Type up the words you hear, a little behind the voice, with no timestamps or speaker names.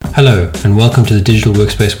Hello, and welcome to the Digital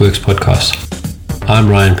Workspace Works podcast. I'm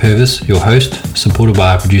Ryan Purvis, your host, supported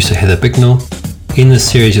by our producer Heather Bicknell. In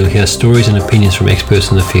this series, you'll hear stories and opinions from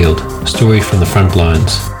experts in the field, stories from the front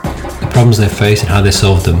lines, the problems they face and how they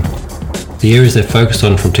solved them, the areas they're focused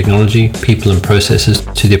on from technology, people and processes,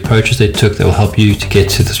 to the approaches they took that will help you to get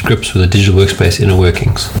to the grips with the digital workspace inner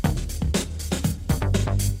workings.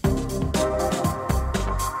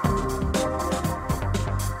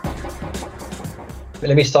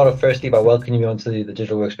 Let me start off firstly by welcoming you onto the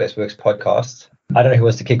Digital Workspace Works podcast. I don't know who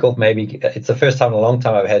wants to kick off. Maybe it's the first time in a long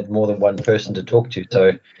time I've had more than one person to talk to.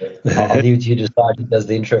 So I'll leave it to you to decide who does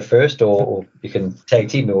the intro first, or you can tag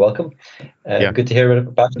team. You're welcome. Good to hear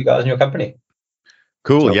about you guys and your company.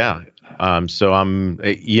 Cool. Yeah. So I'm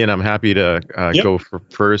Ian. I'm happy to go for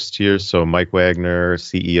first here. So Mike Wagner,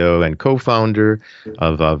 CEO and co-founder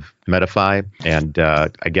of Metify, and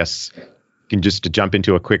I guess can just to jump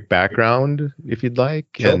into a quick background if you'd like.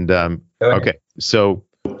 Sure. And okay, so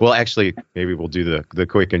well, actually, maybe we'll do the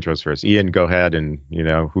quick intros first. Ian, go ahead, and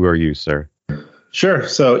who are you, sir? Sure.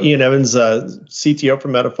 So Ian Evans, CTO for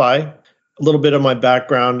Metify. A little bit of my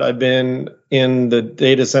background: I've been in the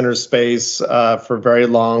data center space for a very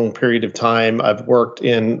long period of time. I've worked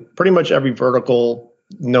in pretty much every vertical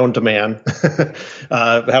known to man.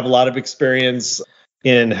 I have a lot of experience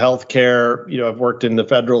in healthcare. I've worked in the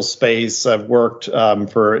federal space. I've worked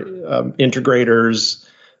for integrators.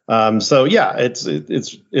 So yeah,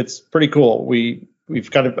 it's pretty cool.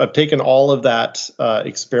 I've taken all of that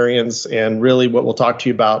experience, and really what we'll talk to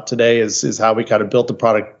you about today is how we kind of built the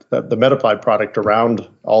product, the Metify product, around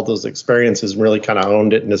all those experiences, and really kind of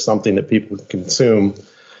owned it into something that people can consume.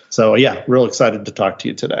 So yeah, real excited to talk to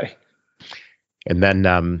you today. And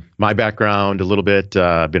then my background a little bit,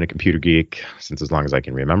 I've been a computer geek since as long as I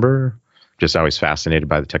can remember. Just always fascinated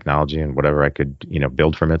by the technology and whatever I could,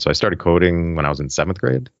 build from it. So I started coding when I was in 7th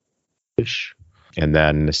grade-ish. And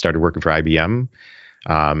then started working for IBM.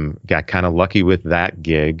 Got kind of lucky with that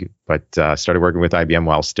gig, but started working with IBM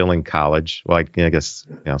while still in college. Well, I guess,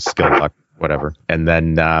 skill, luck, whatever. And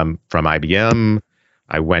then from IBM,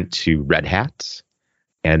 I went to Red Hat.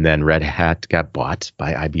 And then Red Hat got bought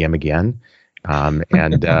by IBM again.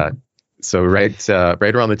 So right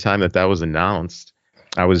around the time that was announced,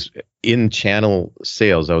 I was in channel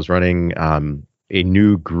sales. I was running a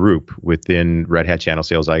new group within Red Hat channel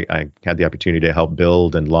sales. I had the opportunity to help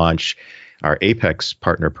build and launch our Apex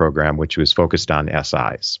partner program, which was focused on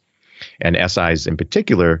SIs. And SIs in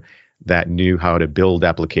particular that knew how to build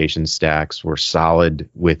application stacks, were solid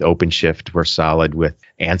with OpenShift, were solid with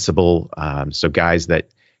Ansible. So guys that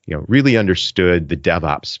really understood the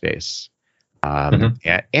DevOps space.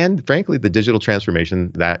 And frankly, the digital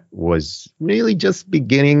transformation that was really just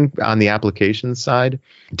beginning on the application side.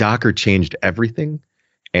 Docker changed everything,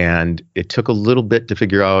 and it took a little bit to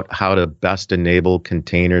figure out how to best enable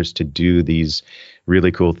containers to do these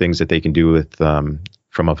really cool things that they can do with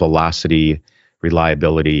from a velocity,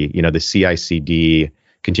 reliability, the CI/CD,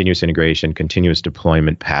 continuous integration, continuous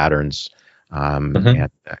deployment patterns.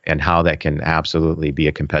 And how that can absolutely be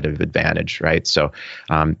a competitive advantage, right? So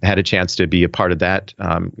had a chance to be a part of that,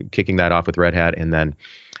 kicking that off with Red Hat. And then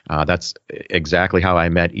that's exactly how I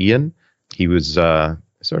met Ian. He was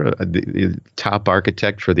sort of the top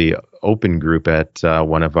architect for the open group at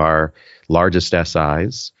one of our largest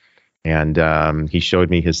SIs. And he showed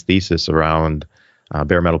me his thesis around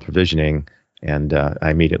bare metal provisioning. And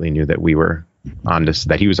I immediately knew that we were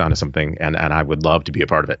that he was onto something, and I would love to be a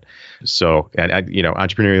part of it. So, and I,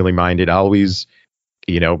 entrepreneurially minded, always,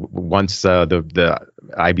 once the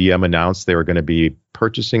IBM announced they were going to be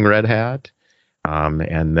purchasing Red Hat,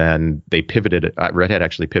 and then they pivoted. Red Hat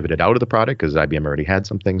actually pivoted out of the product because IBM already had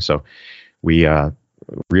something. So we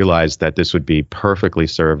realized that this would be perfectly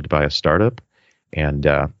served by a startup, and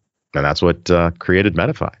that's what created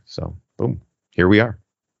Metify. So boom, here we are.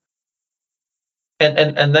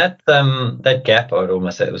 And that gap, I would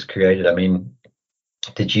almost say, it was created. I mean,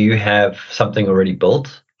 did you have something already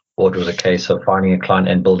built, or it was a case of finding a client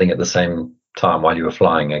and building at the same time while you were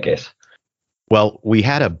flying, I guess? Well, we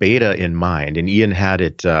had a beta in mind, and Ian had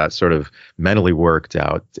it sort of mentally worked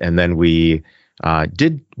out. And then we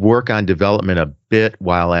did work on development a bit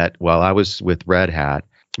while I was with Red Hat,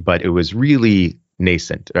 but it was really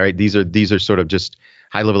nascent. All right, these are sort of just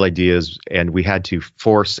high level ideas, and we had to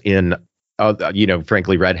force in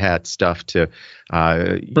frankly, Red Hat stuff to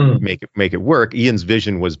make it work. Ian's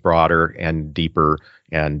vision was broader and deeper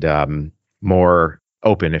and more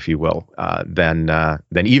open, if you will, than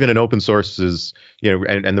even an open source is,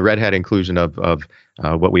 and the Red Hat inclusion of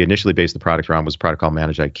what we initially based the product around was a product called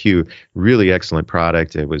Manage IQ. Really excellent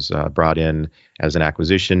product. It was brought in as an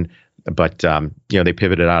acquisition. But they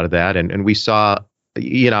pivoted out of that, and we saw,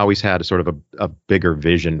 always had a sort of a bigger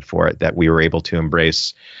vision for it that we were able to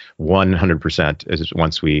embrace 100%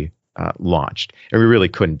 once we launched, and we really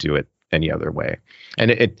couldn't do it any other way.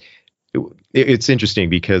 And it's interesting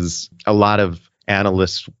because a lot of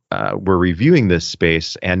analysts were reviewing this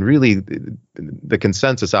space, and really the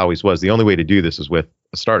consensus always was the only way to do this is with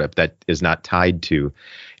a startup that is not tied to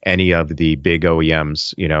any of the big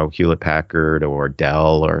OEMs, Hewlett Packard or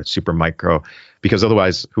Dell or Supermicro, because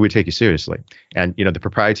otherwise who would take you seriously? And the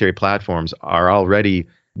proprietary platforms are already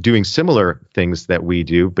doing similar things that we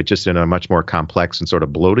do, but just in a much more complex and sort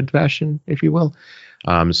of bloated fashion, if you will.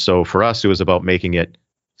 So for us, it was about making it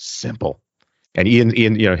simple. And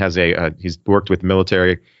Ian, has he's worked with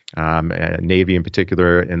military, Navy in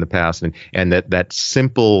particular in the past, and that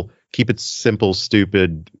simple, keep it simple,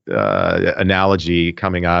 stupid analogy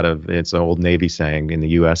coming out of, it's an old Navy saying in the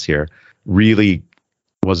U.S. here, really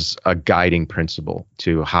was a guiding principle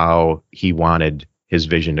to how he wanted his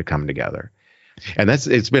vision to come together. And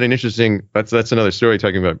it's been an interesting, that's another story,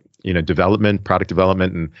 talking about development, product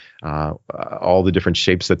development, and all the different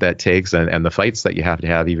shapes that takes, and the fights that you have to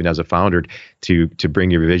have even as a founder to bring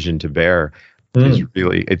your vision to bear. Is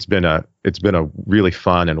really, it's been a really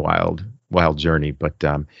fun and wild journey. But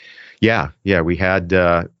we had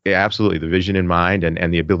absolutely the vision in mind,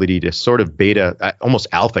 and the ability to sort of beta, almost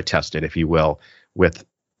alpha test it, if you will, with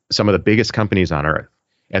some of the biggest companies on earth.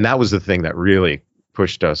 And that was the thing that really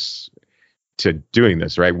pushed us to doing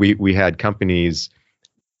this, right? We had companies,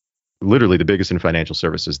 literally the biggest in financial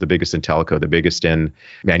services, the biggest in telco, the biggest in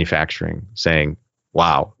manufacturing, saying,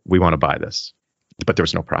 wow, we want to buy this. But there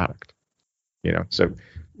was no product, so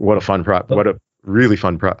what a really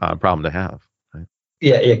fun problem to have. Right?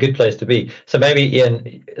 Yeah, good place to be. So maybe,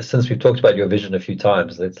 Ian, since we've talked about your vision a few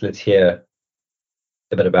times, let's hear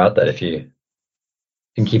a bit about that, if you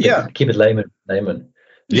can keep it layman.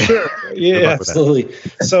 Yeah. Sure. Yeah, absolutely.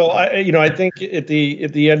 So I think at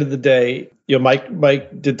the end of the day,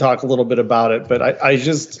 Mike did talk a little bit about it, but I've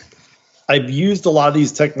used a lot of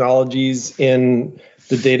these technologies in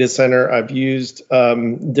the data center. I've used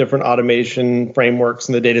different automation frameworks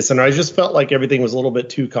in the data center. I just felt like everything was a little bit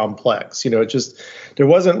too complex. There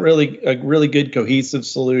wasn't really a really good cohesive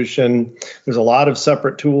solution. There's a lot of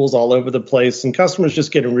separate tools all over the place, and customers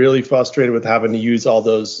just getting really frustrated with having to use all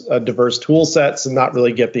those diverse tool sets and not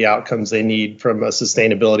really get the outcomes they need from a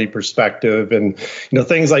sustainability perspective. And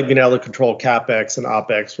things like being able to control CapEx and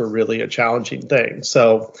OpEx were really a challenging thing.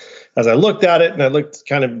 So as I looked at it and I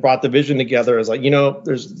kind of brought the vision together, I was like,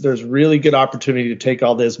 there's really good opportunity to take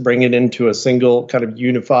all this, bring it into a single kind of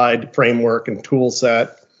unified framework and tool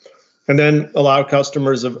set, and then allow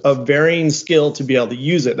customers of varying skill to be able to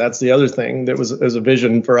use it. That's the other thing that was as a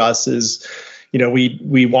vision for us is,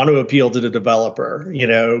 we want to appeal to the developer,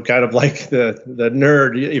 kind of like the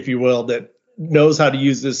nerd, if you will, that knows how to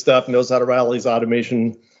use this stuff, knows how to write all these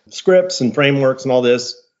automation scripts and frameworks and all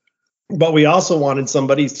this. But we also wanted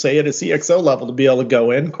somebody, say at a CXO level, to be able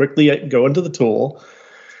to quickly go into the tool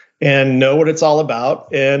and know what it's all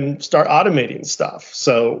about and start automating stuff.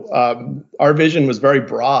 So our vision was very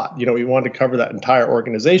broad. We wanted to cover that entire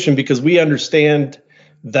organization because we understand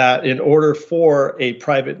that in order for a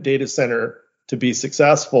private data center to be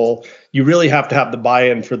successful, you really have to have the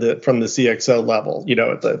buy-in from the CXO level,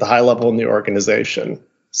 at the high level in the organization.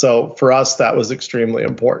 So for us, that was extremely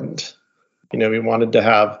important. We wanted to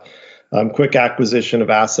have quick acquisition of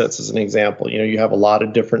assets as an example. You have a lot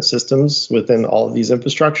of different systems within all of these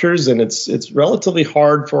infrastructures, and it's relatively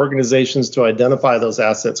hard for organizations to identify those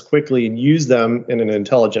assets quickly and use them in an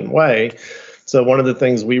intelligent way. So one of the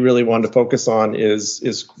things we really wanted to focus on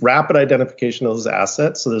is rapid identification of those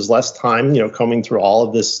assets. So there's less time, combing through all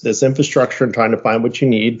of this infrastructure and trying to find what you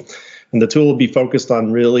need. And the tool will be focused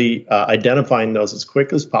on really identifying those as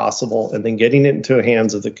quick as possible and then getting it into the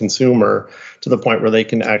hands of the consumer to the point where they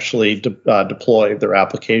can actually deploy their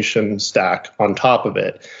application stack on top of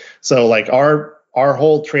it. So like our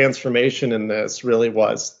whole transformation in this really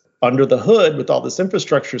was under the hood with all this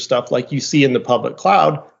infrastructure stuff like you see in the public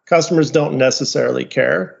cloud. Customers don't necessarily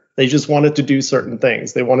care. They just wanted to do certain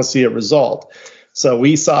things. They want to see a result. So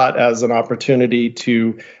we saw it as an opportunity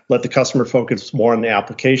to let the customer focus more on the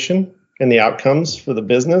application and the outcomes for the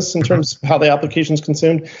business in terms of how the application is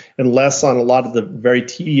consumed, and less on a lot of the very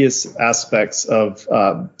tedious aspects of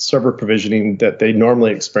server provisioning that they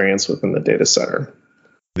normally experience within the data center.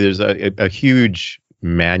 There's a huge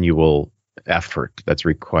manual effort that's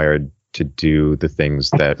required to do the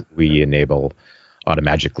things that we enable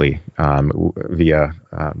automatically via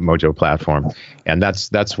Mojo platform, and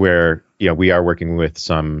that's where we are working with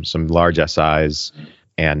some large SIs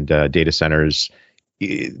and data centers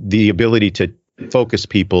the ability to focus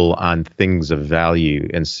people on things of value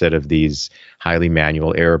instead of these highly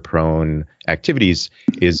manual, error-prone activities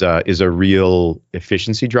is a real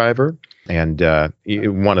efficiency driver, and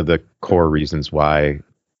one of the core reasons why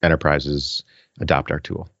enterprises adopt our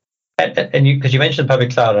tool. And you, because you mentioned public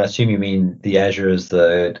cloud, I assume you mean the Azures,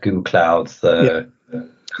 the Google Clouds, the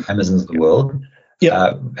Amazons of the world.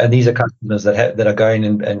 Yeah. And these are customers that are going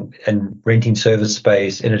and renting server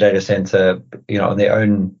space in a data center, on their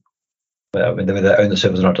own. Whether they own the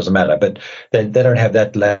servers or not doesn't matter, but they don't have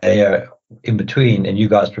that layer in between, and you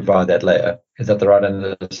guys provide that layer. Is that the right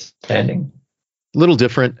understanding? A little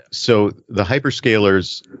different. So the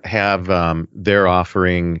hyperscalers have their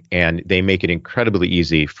offering, and they make it incredibly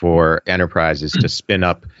easy for enterprises to spin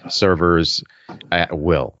up servers at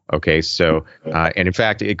will. Okay, so and in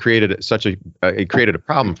fact, it created a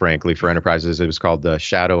problem, frankly, for enterprises. It was called the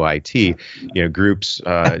shadow IT. Groups,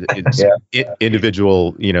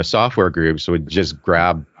 individual, software groups would just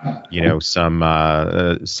grab, some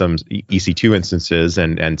EC2 instances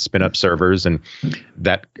and spin up servers, and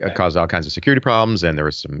that caused all kinds of security problems. And there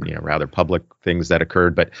were some, rather public things that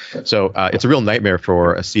occurred. But so it's a real nightmare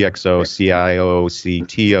for a CXO, CIO,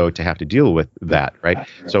 CTO to have to deal with that, right?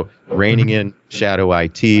 So reining in shadow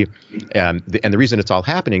IT, and the reason it's all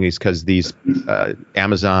happening is because these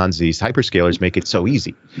Amazons, these hyperscalers make it so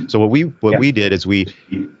easy. So what we did is we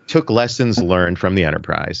took lessons learned from the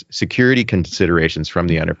enterprise, security considerations from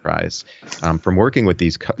the enterprise, from working with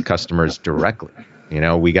these customers directly.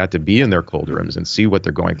 We got to be in their cold rooms and see what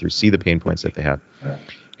they're going through, see the pain points that they have,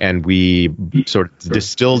 and we sort of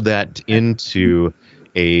distilled that into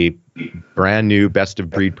a brand new best of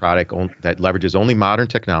breed product that leverages only modern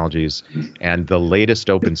technologies and the latest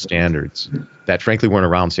open standards that frankly weren't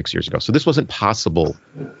around 6 years ago. So this wasn't possible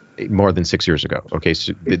more than 6 years ago. Okay,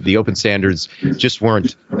 so the open standards just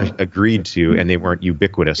weren't agreed to, and they weren't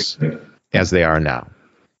ubiquitous as they are now.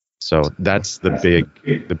 So that's the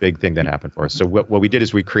big thing that happened for us. So what we did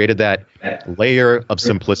is we created that layer of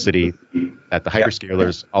simplicity that the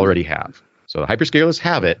hyperscalers already have. So the hyperscalers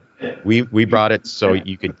have it. We brought it so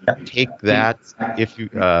you could take that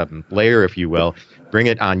layer, if you will, bring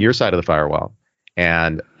it on your side of the firewall,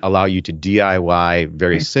 and allow you to DIY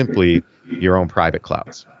very simply your own private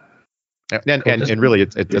clouds. And really,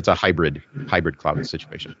 it's a hybrid cloud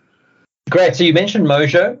situation. Great. So you mentioned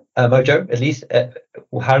Mojo, at least.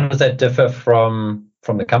 How does that differ from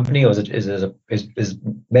the company, or is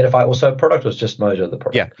Metify also a product, or is just Mojo the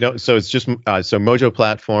product? Yeah, no. So it's just so Mojo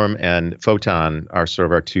Platform and Photon are sort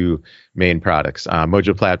of our two main products.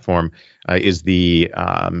 Mojo Platform is the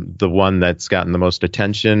one that's gotten the most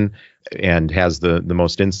attention and has the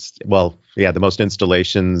most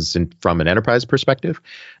installations from an enterprise perspective.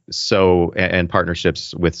 So and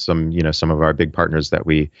partnerships with some of our big partners that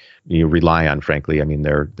we rely on. Frankly, I mean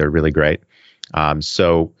they're really great. And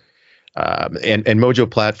Mojo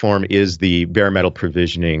Platform is the bare metal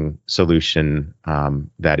provisioning solution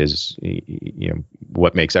that is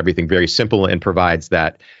what makes everything very simple and provides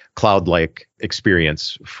that cloud-like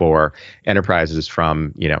experience for enterprises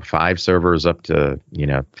from 5 servers up to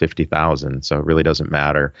 50,000. So it really doesn't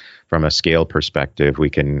matter from a scale perspective. We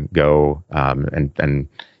can go and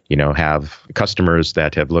have customers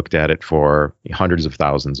that have looked at it for hundreds of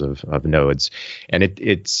thousands of nodes. And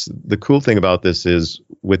it's the cool thing about this is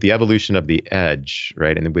with the evolution of the edge,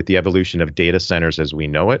 right, and with the evolution of data centers as we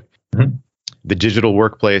know it, the digital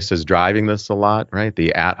workplace is driving this a lot, right?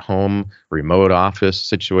 The at-home remote office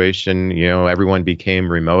situation, everyone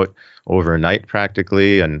became remote overnight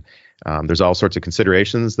practically, and there's all sorts of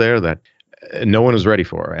considerations there that no one was ready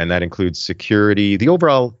for, and that includes security, the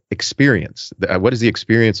overall experience. What is the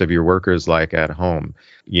experience of your workers like at home?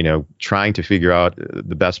 Trying to figure out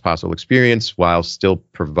the best possible experience while still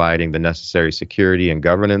providing the necessary security and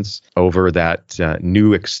governance over that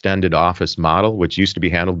new extended office model, which used to be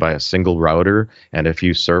handled by a single router and a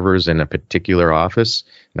few servers in a particular office.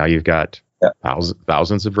 Now you've got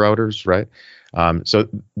thousands of routers, right? So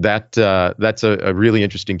that's a really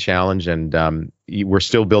interesting challenge, and we're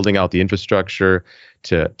still building out the infrastructure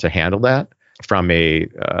to handle that. From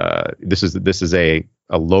this is a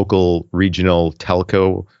local regional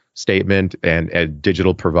telco statement and a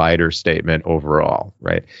digital provider statement overall,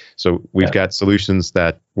 right? So we've got solutions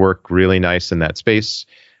that work really nice in that space.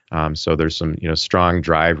 So there's some strong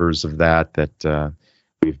drivers of that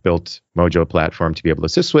we've built Mojo Platform to be able to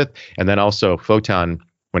assist with, and then also Photon.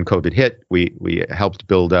 When COVID hit, we helped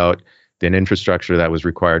build out an infrastructure that was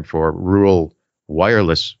required for rural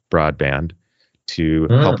wireless broadband to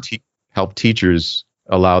help teachers,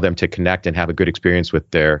 allow them to connect and have a good experience with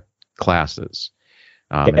their classes.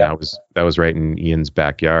 And that was right in Ian's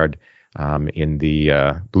backyard. in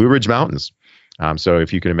the Blue Ridge Mountains. So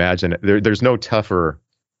if you can imagine, there's no tougher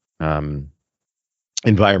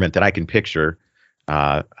environment that I can picture.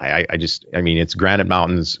 I mean, it's granite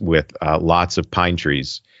mountains with lots of pine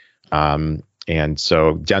trees. And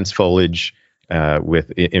so dense foliage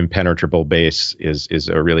with impenetrable base is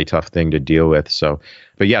a really tough thing to deal with. So,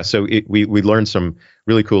 but yeah, so we learned some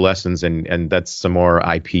really cool lessons, and that's some more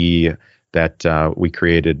IP that we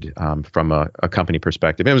created from a company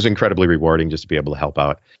perspective. It was incredibly rewarding just to be able to help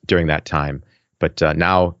out during that time. But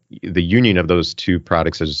now the union of those two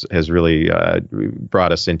products has really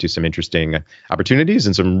brought us into some interesting opportunities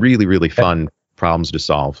and some really, really fun problems to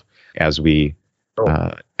solve as we,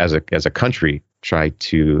 as a country, try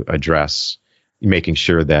to address making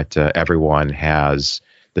sure that everyone has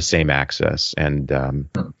the same access and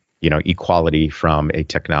equality from a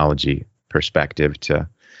technology perspective to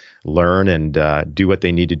learn and do what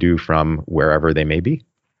they need to do from wherever they may be.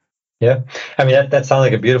 Yeah, I mean that sounds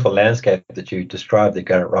like a beautiful landscape that you described, the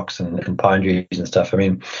granite rocks and pine trees and stuff. I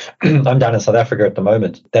mean, I'm down in South Africa at the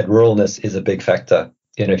moment. That ruralness is a big factor.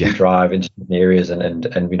 If you drive into areas and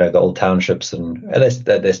the old townships and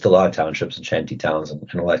there still are townships and shanty towns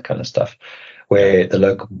and all that kind of stuff, where the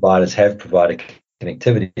local providers have provided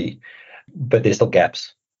connectivity, but there's still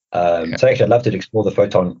gaps. So actually, I'd love to explore the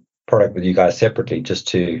Photon product with you guys separately, just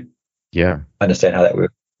to understand how that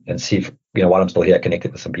works and see if, while I'm still here,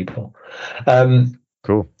 connected with some people.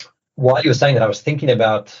 Cool. While you were saying that, I was thinking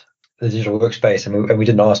about the digital workspace, and we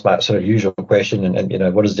didn't ask my sort of usual question,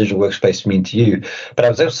 and what does digital workspace mean to you? But I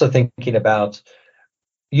was also thinking about,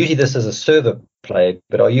 usually this is a server play,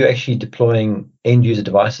 but are you actually deploying end user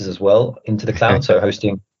devices as well into the cloud? So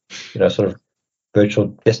hosting, sort of virtual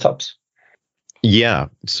desktops? Yeah.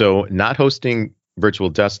 So not hosting virtual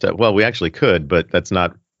desktop. Well, we actually could, but that's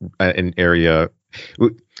not an area.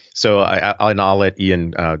 So I'll let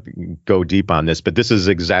Ian go deep on this, but this is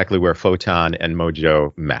exactly where Photon and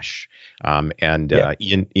Mojo mesh.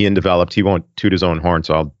 Ian developed. He won't toot his own horn,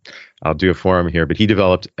 so I'll do it for him here. But he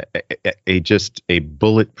developed a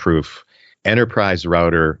bulletproof enterprise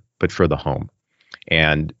router, but for the home.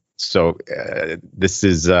 And so this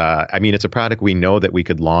is, it's a product we know that we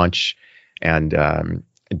could launch and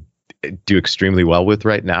do extremely well with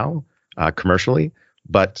right now commercially.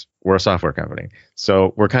 But we're a software company,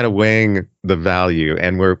 so we're kind of weighing the value,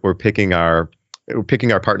 and we're picking our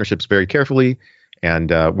partnerships very carefully, and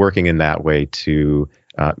working in that way to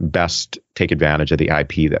best take advantage of the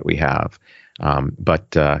IP that we have.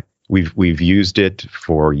 But we've used it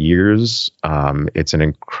for years. It's an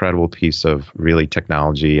incredible piece of really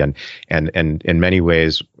technology, and in many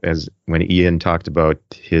ways, as when Ian talked about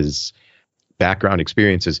his background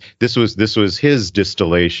experiences, this was his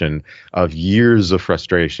distillation of years of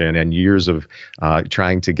frustration and years of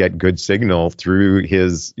trying to get good signal through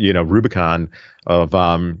his Rubicon of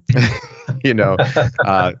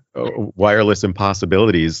wireless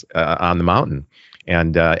impossibilities on the mountain,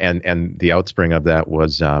 and the outspring of that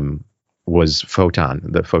was Photon,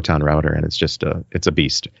 the Photon router, and it's a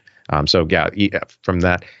beast. So from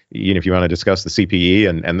that, if you want to discuss the CPE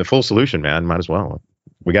and the full solution, man, might as well.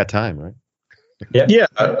 We got time, right? Yeah.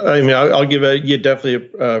 I'll give definitely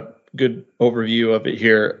a good overview of it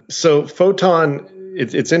here. So Photon,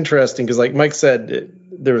 it's interesting because, like Mike said,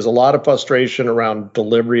 there was a lot of frustration around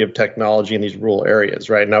delivery of technology in these rural areas,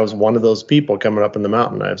 right? And I was one of those people coming up in the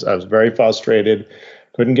mountain. I was very frustrated.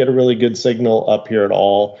 Couldn't get a really good signal up here at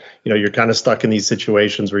all. You're kind of stuck in these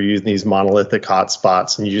situations where you're using these monolithic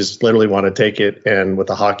hotspots, and you just literally want to take it and with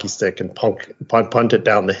a hockey stick and punt it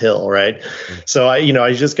down the hill, right? Mm-hmm. So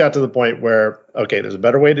I just got to the point where, okay, there's a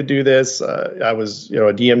better way to do this. I was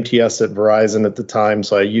a DMTS at Verizon at the time,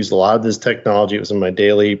 so I used a lot of this technology. It was in my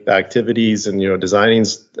daily activities, and designing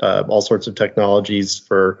all sorts of technologies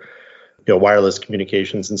for wireless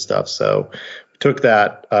communications and stuff. So took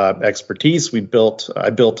that expertise. I built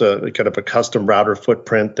a kind of a custom router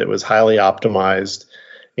footprint that was highly optimized,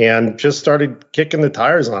 and just started kicking the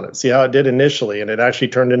tires on it, see how it did initially. And it actually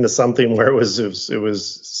turned into something where it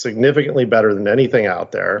was significantly better than anything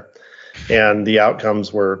out there, and the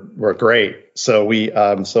outcomes were great. So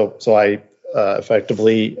I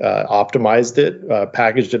effectively optimized it,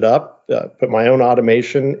 packaged it up, put my own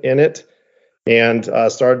automation in it, and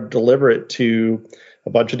started to deliver it to a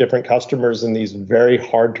bunch of different customers in these very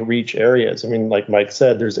hard to reach areas. I mean, like Mike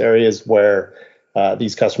said, there's areas where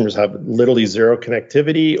these customers have literally zero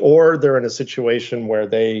connectivity, or they're in a situation where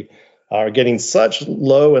they are getting such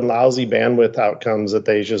low and lousy bandwidth outcomes that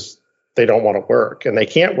they don't want to work, and they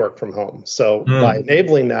can't work from home. So by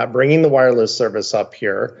enabling that, bringing the wireless service up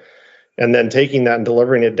here, and then taking that and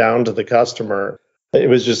delivering it down to the customer, It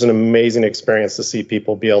was just an amazing experience to see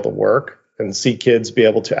people be able to work and see kids be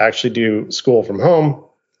able to actually do school from home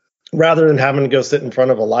rather than having to go sit in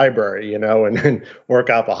front of a library, and work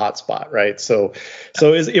out the hotspot, right? So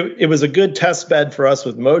it was a good test bed for us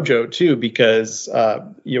with Mojo too, because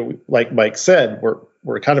like Mike said,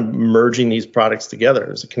 we're kind of merging these products together.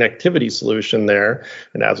 There's a connectivity solution there,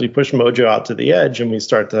 and as we push Mojo out to the edge and we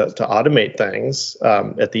start to automate things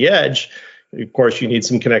at the edge, of course, you need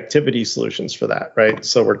some connectivity solutions for that, right?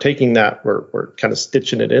 So we're taking that, we're kind of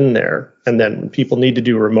stitching it in there. And then when people need to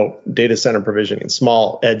do remote data center provisioning,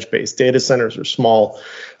 small edge-based data centers or small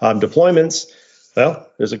deployments, well,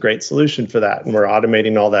 there's a great solution for that. And we're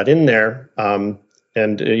automating all that in there. And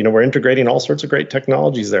we're integrating all sorts of great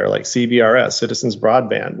technologies there, like CBRS, Citizens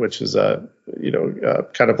Broadband, which is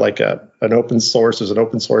kind of like an open source. There's an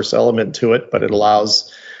open source element to it, but it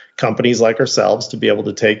allows companies like ourselves to be able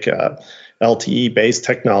to take LTE-based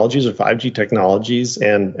technologies or 5G technologies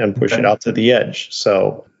and push it out to the edge.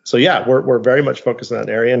 So yeah, we're very much focused on that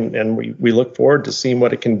area, and we look forward to seeing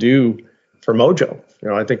what it can do for Mojo.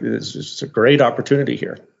 I think it's just a great opportunity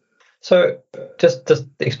here. So just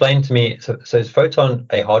explain to me. So is Photon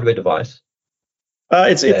a hardware device?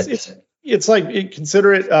 It's like,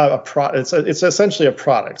 consider it a product. It's essentially a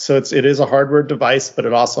product. So it is a hardware device, but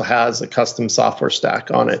it also has a custom software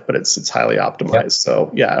stack on it. But it's highly optimized. Yep.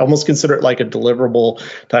 So yeah, I almost consider it like a deliverable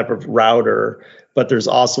type of router. But there's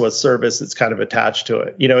also a service that's kind of attached to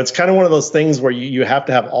it. It's kind of one of those things where you have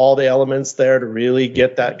to have all the elements there to really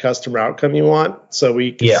get that customer outcome you want. So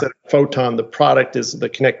we consider Photon, the product, is the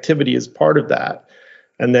connectivity is part of that.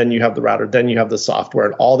 And then you have the router, then you have the software,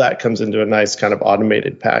 and all that comes into a nice kind of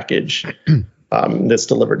automated package that's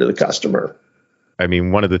delivered to the customer. I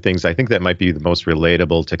mean, one of the things I think that might be the most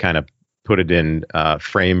relatable to kind of put it in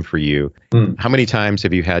frame for you. How many times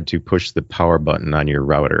have you had to push the power button on your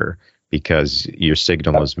router because your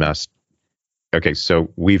signal was messed? Okay,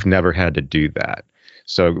 so we've never had to do that.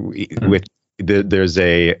 So there's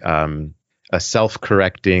a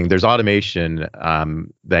self-correcting, there's automation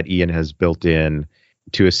that Ian has built in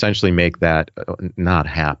to essentially make that not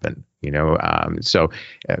happen. So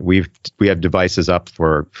we have devices up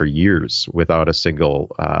for years without a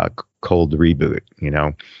single cold reboot.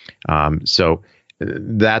 So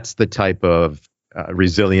that's the type of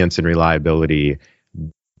resilience and reliability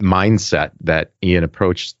mindset that Ian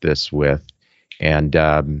approached this with,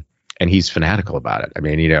 and he's fanatical about it. I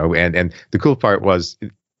mean, and the cool part was,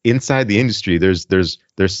 inside the industry, there's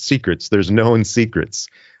secrets, there's known secrets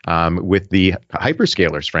with the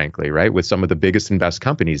hyperscalers, frankly, right? With some of the biggest and best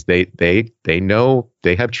companies, they know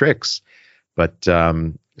they have tricks, but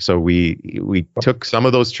so we took some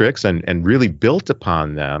of those tricks and really built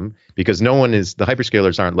upon them, because the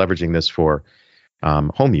hyperscalers aren't leveraging this for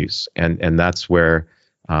home use, and that's where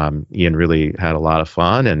Ian really had a lot of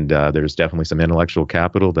fun, and there's definitely some intellectual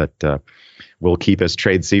capital that we'll keep as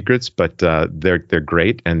trade secrets, but they're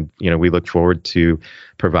great, and we look forward to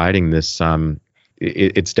providing this.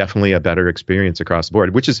 It's definitely a better experience across the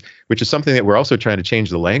board, which is something that we're also trying to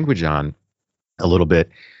change the language on a little bit,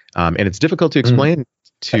 and it's difficult to explain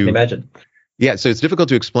to. I can imagine. Yeah, so it's difficult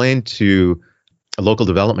to explain to local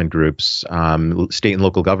development groups, state and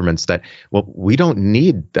local governments, that, well, we don't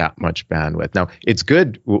need that much bandwidth. Now, it's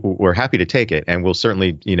good. We're happy to take it, and we'll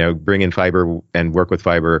certainly, bring in fiber and work with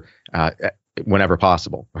fiber whenever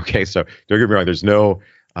possible. Okay, so don't get me wrong.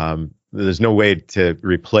 There's no way to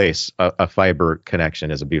replace a fiber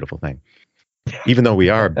connection as a beautiful thing, even though we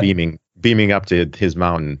are beaming up to his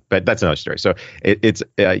mountain. But that's another story. So it's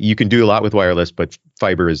you can do a lot with wireless, but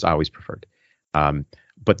fiber is always preferred.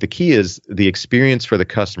 But the key is the experience for the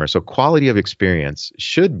customer. So quality of experience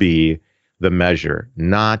should be the measure,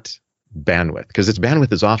 not bandwidth, because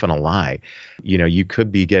bandwidth is often a lie. You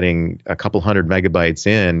could be getting a couple hundred megabytes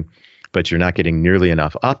in, but you're not getting nearly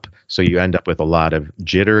enough up. So you end up with a lot of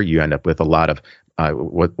jitter. You end up with a lot of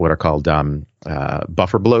what are called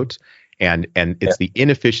buffer bloat. And it's the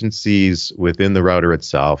inefficiencies within the router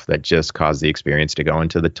itself that just cause the experience to go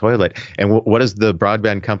into the toilet. And what does the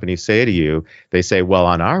broadband company say to you? They say, well,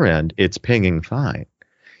 on our end, it's pinging fine.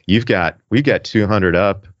 We've got 200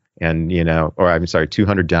 up and,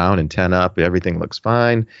 200 down and 10 up. Everything looks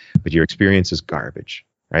fine, but your experience is garbage,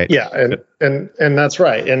 right? Yeah, and that's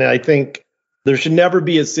right. And I think there should never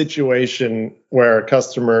be a situation where a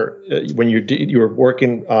customer, when you're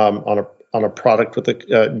working on a product with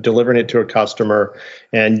delivering it to a customer,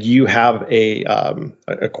 and you have a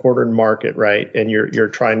cornered market, right? And you're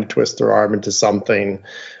trying to twist their arm into something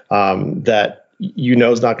that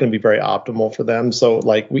is not going to be very optimal for them. So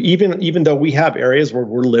like we even though we have areas where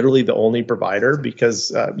we're literally the only provider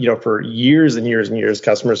because for years and years and years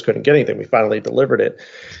customers couldn't get anything. We finally delivered it,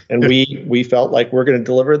 and we felt like we're going to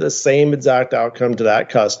deliver the same exact outcome to that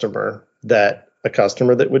customer that a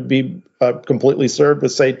customer that would be completely served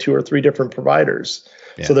with, say, 2 or 3 different providers.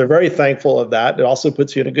 Yeah. So they're very thankful of that. It also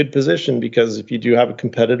puts you in a good position because if you do have a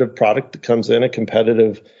competitive product that comes in, a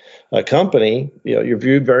competitive company, you're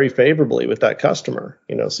viewed very favorably with that customer.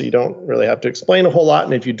 So you don't really have to explain a whole lot.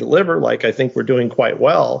 And if you deliver, like I think we're doing quite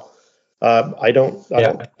well, I don't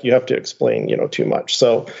think you have to explain, too much.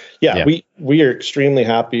 So we are extremely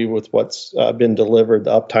happy with what's been delivered.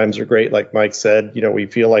 The uptimes are great. Like Mike said, we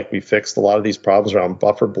feel like we fixed a lot of these problems around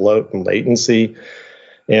buffer bloat and latency.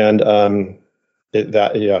 And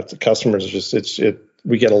the customers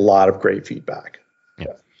we get a lot of great feedback.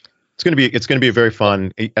 Yeah. It's going to be a very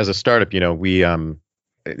fun, as a startup,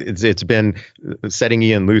 it's been setting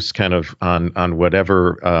Ian loose kind of on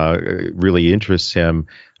whatever really interests him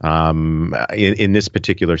in this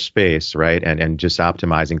particular space, right? And just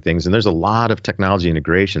optimizing things. And there's a lot of technology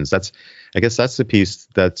integrations. I guess that's the piece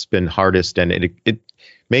that's been hardest, and it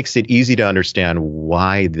makes it easy to understand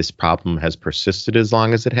why this problem has persisted as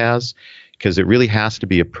long as it has, because it really has to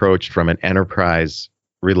be approached from an enterprise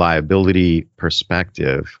reliability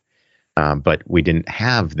perspective. But we didn't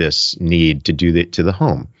have this need to do that to the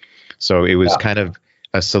home. So it was kind of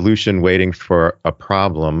a solution waiting for a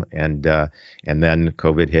problem. And then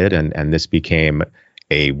COVID hit, and this became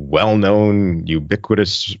a well-known,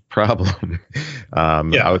 ubiquitous problem.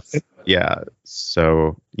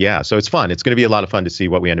 So it's fun. It's going to be a lot of fun to see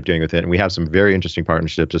what we end up doing with it. And we have some very interesting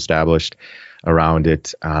partnerships established around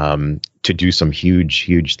it to do some huge,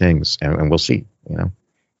 huge things. And we'll see,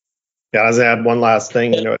 Yeah, as I add one last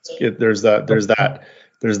thing, there's that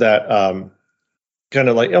kind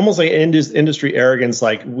of like almost like industry arrogance.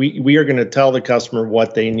 Like we are going to tell the customer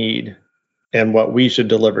what they need and what we should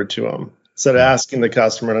deliver to them, instead of asking the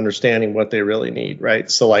customer and understanding what they really need,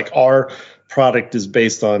 right? So like our product is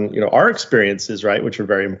based on our experiences, right, which are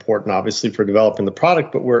very important, obviously, for developing the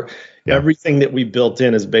product. But everything that we built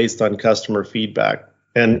in is based on customer feedback.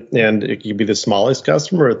 And it could be the smallest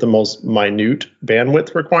customer at the most minute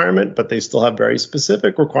bandwidth requirement, but they still have very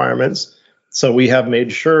specific requirements. So we have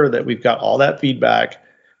made sure that we've got all that feedback,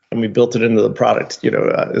 and we built it into the product,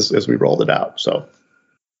 as we rolled it out. So,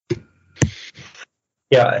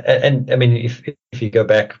 yeah, and I mean, if you go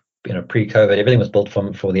back, pre-COVID, everything was built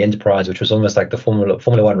for the enterprise, which was almost like the Formula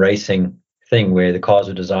One racing thing, where the cars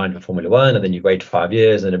were designed for Formula One, and then you wait 5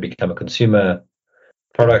 years, and it become a consumer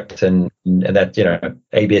product, and that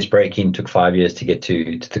ABS braking took 5 years to get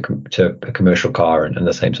to a commercial car, and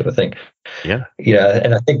the same sort of thing. And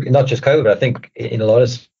I think not just COVID, I think in a lot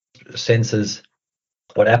of senses,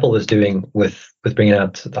 what Apple was doing with bringing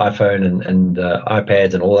out the iPhone and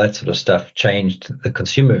iPads and all that sort of stuff changed the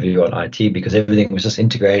consumer view on IT, because everything was just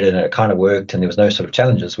integrated and it kind of worked, and there was no sort of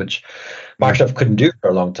challenges, which Microsoft couldn't do for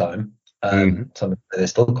a long time. Some they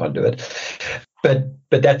still can't do it. But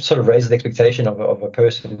that sort of raises the expectation of a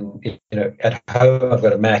person, at home, I've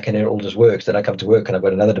got a Mac and it all just works. Then I come to work and I've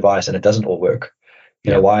got another device and it doesn't all work.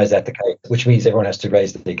 Why is that the case? Which means everyone has to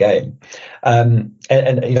raise their game. And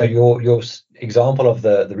your example of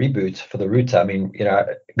the reboot for the router, I mean,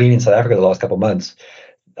 being in South Africa the last couple of months,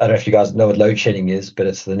 I don't know if you guys know what load shedding is, but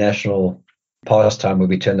it's the national pastime where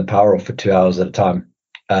we turn the power off for 2 hours at a time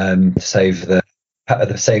to save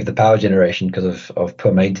the power generation because of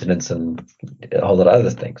poor maintenance and a whole lot of other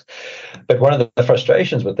things. But one of the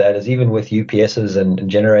frustrations with that is, even with UPSs and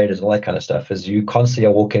generators and all that kind of stuff, is you constantly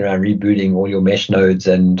are walking around rebooting all your mesh nodes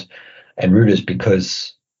and routers,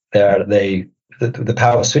 because the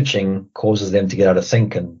power switching causes them to get out of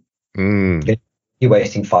sync, and you're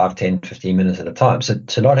wasting 5, 10, 15 minutes at a time. So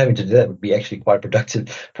not having to do that would be actually quite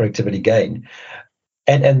productivity gain.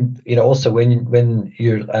 And also when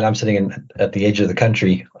you're, and I'm sitting at the edge of the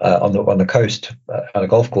country on the coast on a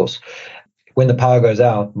golf course, when the power goes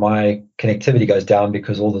out, my connectivity goes down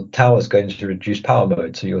because all the towers go into reduced power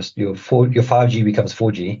mode. So your 5G becomes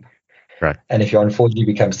 4G, right? And if you're on 4G, it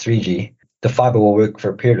becomes 3G. The fiber will work for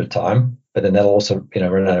a period of time, but then that'll also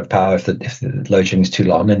run out of power if the load shedding is too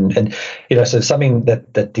long. And so something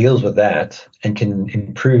that deals with that and can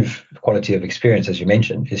improve quality of experience, as you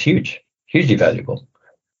mentioned, is hugely valuable.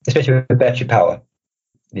 Especially with battery power,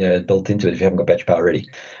 built into it if you haven't got battery power already.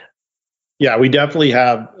 Yeah, we definitely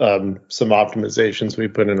have some optimizations we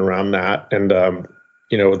put in around that, and I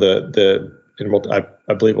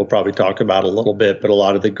believe we'll probably talk about a little bit, but a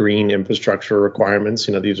lot of the green infrastructure requirements.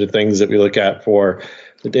 These are things that we look at for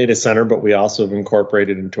the data center, but we also have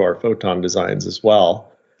incorporated into our photon designs as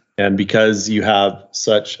well. And because you have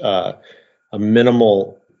such a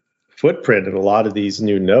minimal footprint, and a lot of these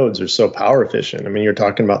new nodes are so power efficient. I mean, you're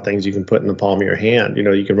talking about things you can put in the palm of your hand.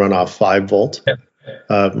 You can run off 5 volt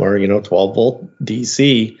or 12 volt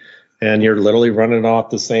DC, and you're literally running off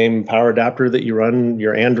the same power adapter that you run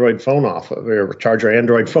your Android phone off of, or charge your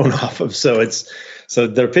Android phone off of. So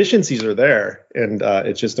the efficiencies are there, and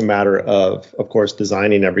it's just a matter of course,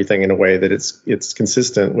 designing everything in a way that it's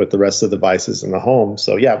consistent with the rest of the devices in the home.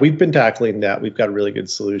 So yeah, we've been tackling that. We've got a really good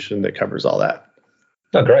solution that covers all that.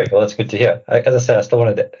 Oh, great. Well, that's good to hear. As I said, I still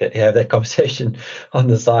wanted to have that conversation on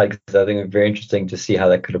the side because I think it's very interesting to see how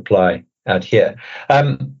that could apply out here.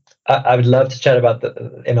 I would love to chat about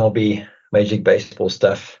the MLB, Major League Baseball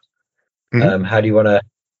stuff. Mm-hmm. How do you want to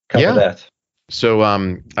cover that? So,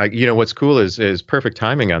 what's cool is perfect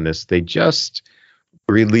timing on this. They just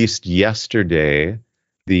released yesterday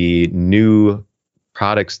the new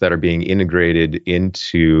products that are being integrated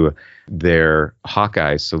into their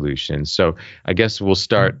Hawkeye solution. So I guess we'll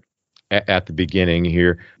start at the beginning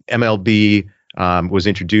here. MLB was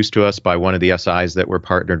introduced to us by one of the SIs that we're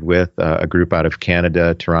partnered with, a group out of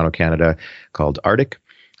Canada, Toronto, Canada, called Arctic.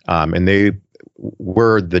 And they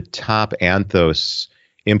were the top Anthos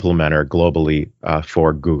implementer globally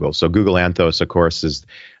for Google. So Google Anthos, of course, is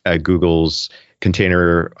Google's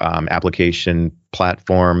container application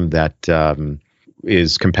platform that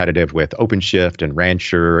is competitive with OpenShift and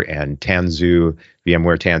Rancher and Tanzu,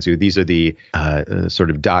 VMware Tanzu. These are the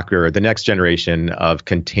sort of Docker, the next generation of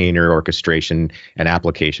container orchestration and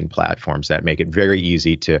application platforms that make it very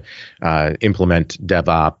easy to implement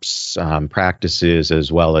DevOps practices,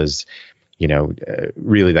 as well as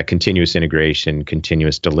really that continuous integration,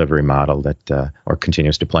 continuous delivery model or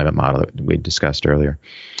continuous deployment model that we discussed earlier.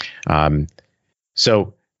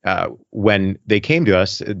 So when they came to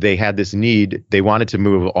us, they had this need. They wanted to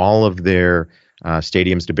move all of their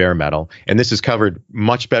stadiums to bare metal. And this is covered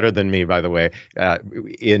much better than me, by the way.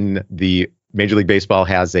 In the Major League Baseball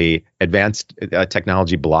has a advanced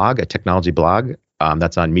technology blog,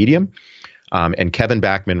 that's on Medium. And Kevin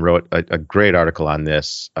Backman wrote a great article on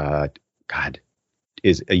this,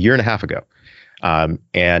 is a year and a half ago.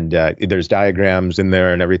 And there's diagrams in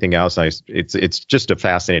there and everything else. It's just a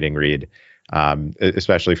fascinating read.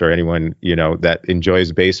 Especially for anyone, that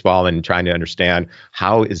enjoys baseball and trying to understand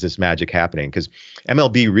how is this magic happening? Because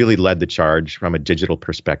MLB really led the charge from a digital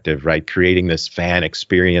perspective, right? Creating this fan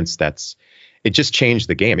experience it just changed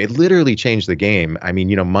the game. It literally changed the game. I mean,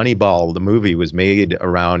 Moneyball, the movie, was made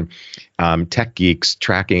around tech geeks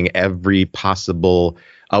tracking every possible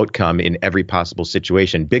outcome in every possible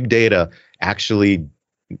situation. Big data actually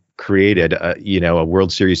created a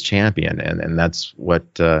World Series champion, and that's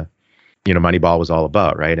what Moneyball was all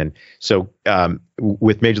about, right? And so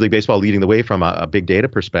with Major League Baseball leading the way from a big data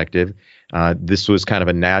perspective, this was kind of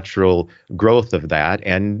a natural growth of that.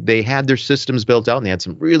 And they had their systems built out, and they had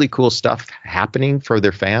some really cool stuff happening for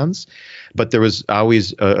their fans. But there was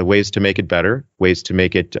always ways to make it better, ways to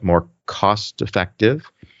make it more cost effective,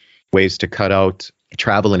 ways to cut out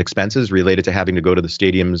travel and expenses related to having to go to the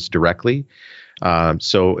stadiums directly.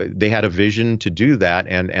 So they had a vision to do that,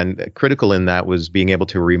 and critical in that was being able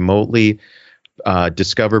to remotely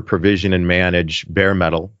discover, provision, and manage bare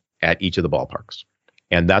metal at each of the ballparks.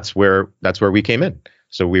 And that's where we came in.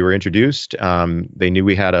 So we were introduced. They knew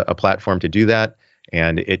we had a platform to do that,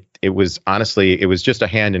 and it was honestly, it was just a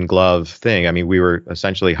hand in glove thing. I mean, we were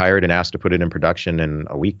essentially hired and asked to put it in production in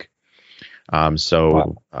a week.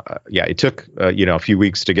 It took a few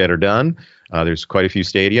weeks to get her done. There's quite a few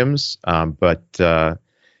stadiums, but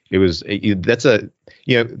that's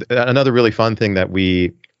another really fun thing that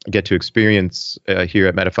we get to experience here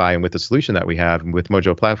at Metify and with the solution that we have with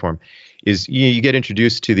Mojo Platform is you get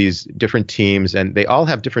introduced to these different teams, and they all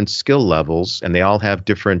have different skill levels, and they all have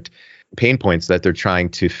different pain points that they're trying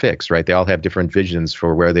to fix, right? They all have different visions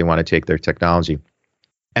for where they want to take their technology.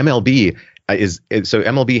 MLB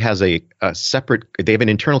has a separate, they have an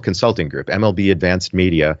internal consulting group, MLB Advanced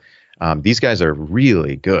Media. These guys are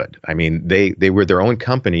really good. I mean, they were their own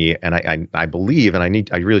company, and I believe, and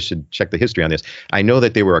I really should check the history on this. I know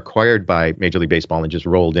that they were acquired by Major League Baseball and just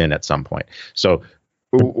rolled in at some point. So,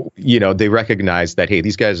 they recognize that, hey,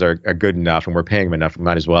 these guys are good enough, and we're paying them enough. We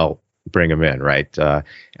might as well bring them in, right?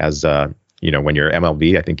 When you're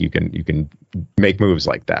MLB, I think you can make moves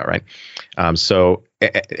like that, right? So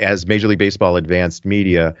as Major League Baseball Advanced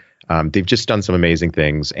Media, they've just done some amazing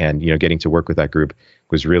things, and getting to work with that group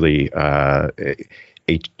was really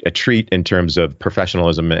a treat in terms of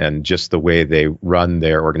professionalism and just the way they run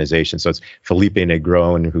their organization. So it's Felipe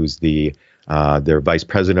Negron, who's their vice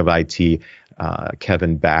president of IT,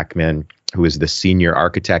 Kevin Backman, who is the senior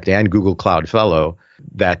architect and Google Cloud fellow,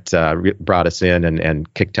 brought us in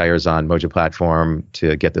and kicked tires on Mojo platform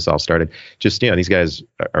to get this all started. Just, these guys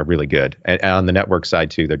are really good. And on the network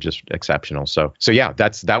side too, they're just exceptional. So yeah,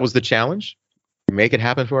 that was the challenge. Make it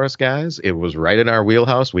happen for us, guys. It was right in our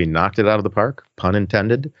wheelhouse. We knocked it out of the park, pun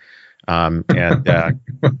intended. And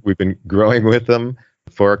we've been growing with them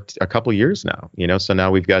for a couple years now, so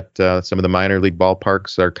now we've got some of the minor league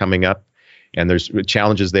ballparks are coming up, and there's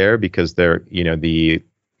challenges there because the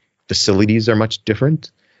facilities are much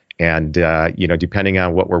different. And, depending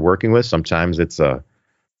on what we're working with, sometimes it's a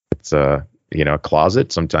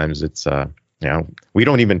closet. Sometimes it's, we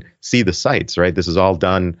don't even see the sites, right? This is all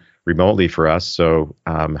done remotely for us. So,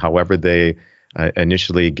 however they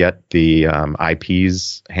initially get the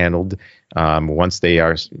IPs handled, once they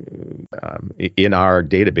are in our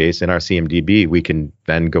database, in our CMDB, we can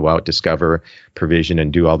then go out, discover, provision,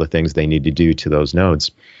 and do all the things they need to do to those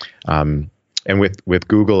nodes. And with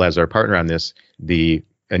Google as our partner on this, the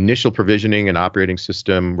initial provisioning and operating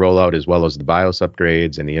system rollout, as well as the BIOS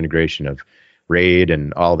upgrades and the integration of RAID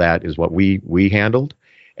and all that, is what we handled.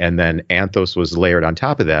 And then Anthos was layered on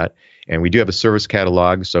top of that. And we do have a service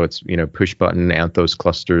catalog, so it's push button Anthos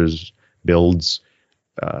clusters, builds,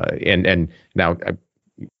 and now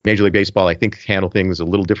Major League Baseball, I think, handle things a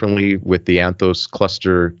little differently with the Anthos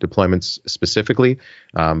cluster deployments specifically.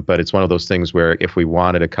 But it's one of those things where if we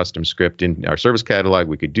wanted a custom script in our service catalog,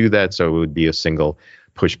 we could do that. So it would be a single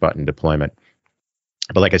push button deployment.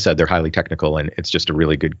 But like I said, they're highly technical, and it's just a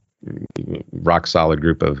really good, rock solid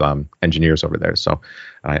group of engineers over there. So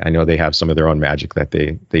I know they have some of their own magic that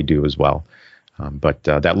they do as well. But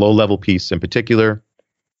that low level piece in particular,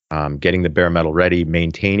 getting the bare metal ready,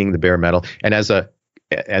 maintaining the bare metal, and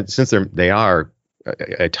since they are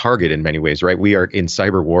a target in many ways, right? We are in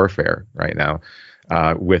cyber warfare right now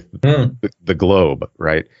with the globe,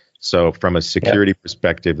 right? So from a security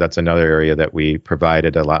perspective, that's another area that we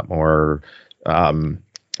provided a lot more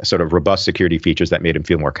sort of robust security features that made them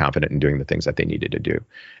feel more confident in doing the things that they needed to do.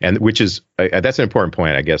 And which is, that's an important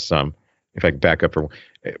point, I guess. If I can back up,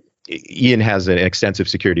 Ian has an extensive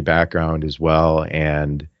security background as well.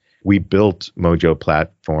 And we built Mojo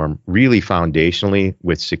platform really foundationally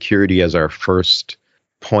with security as our first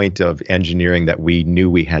point of engineering that we knew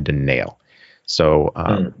we had to nail. So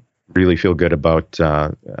really feel good about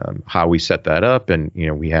how we set that up. And,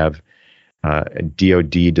 we have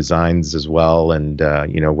DoD designs as well, and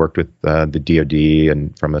worked with the DoD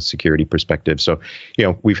and from a security perspective. So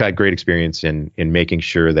we've had great experience in making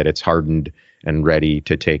sure that it's hardened and ready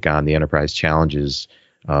to take on the enterprise challenges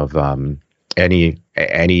of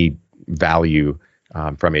any value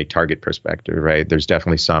from a target perspective. Right, there's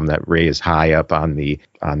definitely some that raise high up on the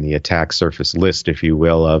attack surface list, if you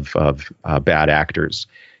will, of bad actors.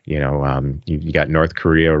 You got North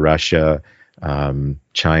Korea, Russia,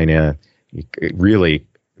 China, really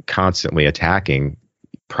constantly attacking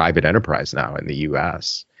private enterprise now in the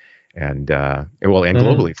U.S. and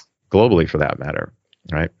globally for that matter,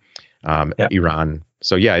 right? Iran.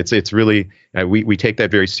 So yeah, it's really we take that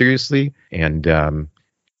very seriously, and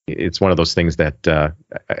it's one of those things that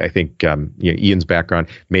I think Ian's background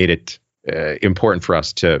made it important for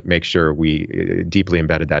us to make sure we deeply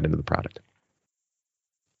embedded that into the product.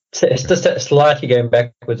 So it's just slightly going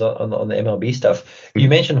backwards on the MLB stuff. You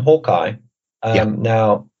mentioned Hawkeye.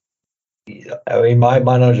 Now, I mean, my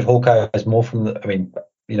knowledge of Hawkeye is more from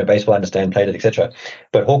baseball, I understand, played it, etc.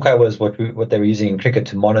 But Hawkeye was what they were using in cricket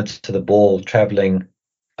to monitor the ball traveling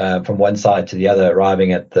from one side to the other,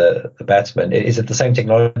 arriving at the batsman. Is it the same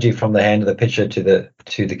technology from the hand of the pitcher to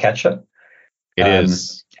the catcher? It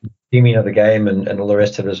is. Theming of the game and all the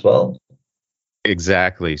rest of it as well.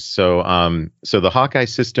 Exactly. So the Hawkeye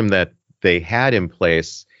system that they had in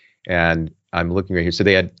place, and I'm looking right here. So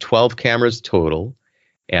they had 12 cameras total,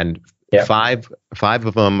 and five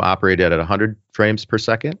of them operated at 100 frames per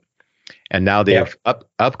second. And now they have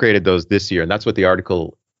upgraded those this year, and that's what the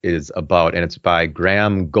article is about. And it's by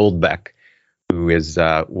Graham Goldbeck, who is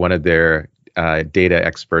one of their data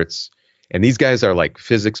experts. And these guys are like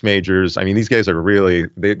physics majors. I mean, these guys are really,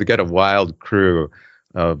 they got a wild crew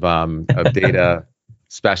of data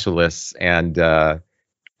specialists, and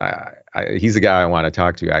he's a guy I want to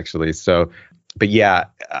talk to, actually. So, but yeah,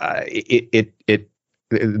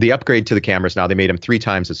 the upgrade to the cameras now, they made them 3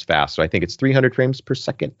 times as fast. So I think it's 300 frames per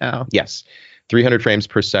second now. Yes, 300 frames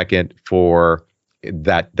per second for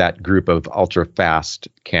that group of ultra fast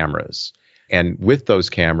cameras. And with those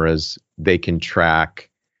cameras, they can track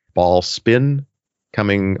ball spin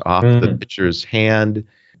coming off the pitcher's hand.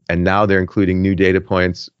 And now they're including new data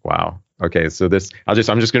points. Wow. Okay, so I'm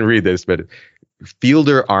just going to read this, but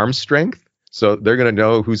fielder arm strength. So they're going to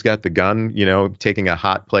know who's got the gun, taking a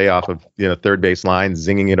hot play off of, third base line,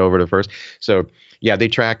 zinging it over to first. So yeah, they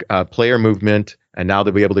track player movement, and now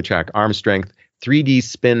they'll be able to track arm strength, 3D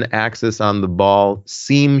spin axis on the ball,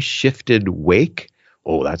 seam shifted wake.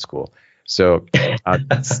 Oh, that's cool. So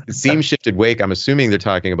seam shifted wake, I'm assuming they're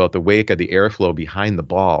talking about the wake of the airflow behind the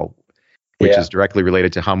ball, which is directly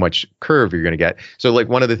related to how much curve you're going to get. So like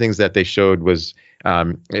one of the things that they showed was,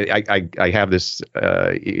 I have this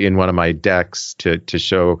in one of my decks to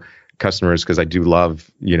show customers, because I do love,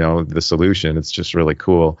 the solution. It's just really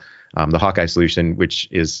cool. The Hawkeye solution, which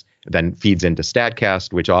is then feeds into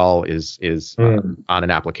StatCast, which all is on an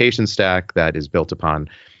application stack that is built upon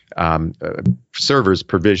servers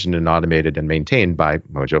provisioned and automated and maintained by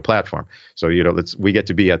Mojo Platform. So, we get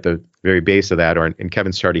to be at the very base of that, or in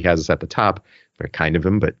Kevin's chart, he has us at the top. We're kind of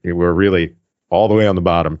him, but we're really all the way on the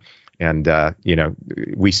bottom. And,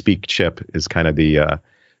 we speak chip is kind of the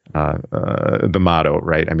motto,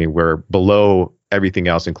 right? I mean, we're below everything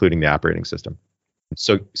else, including the operating system.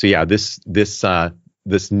 So yeah, this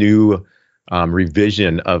new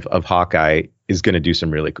revision of Hawkeye is going to do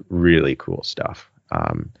some really, really cool stuff.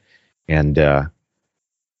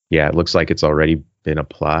 Yeah, it looks like it's already been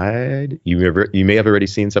applied. You may have already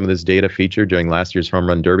seen some of this data featured during last year's Home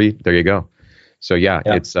Run Derby. There you go. So yeah.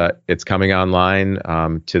 It's coming online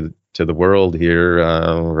to the world here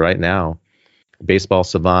right now. Baseball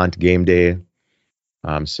Savant Game Day.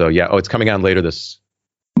 So yeah, it's coming on later this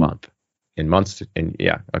month.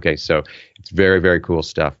 Okay, so it's very, very cool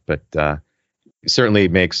stuff. But certainly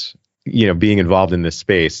makes being involved in this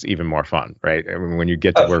space even more fun, right? I mean, when you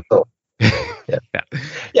get to work. Sure.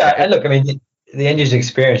 Yeah, and look, I mean, the end user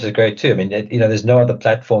experience is great too. I mean, there's no other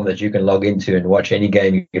platform that you can log into and watch any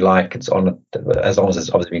game you like. It's on as long as it's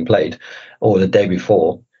obviously being played, or the day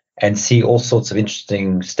before, and see all sorts of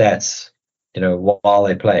interesting stats, while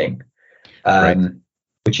they're playing. Right.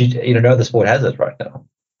 Which no other sport has it right now.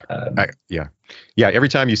 Yeah. Every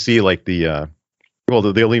time you see like they'll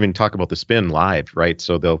even talk about the spin live, right?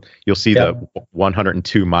 So you'll see the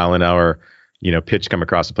 102 mile an hour, pitch come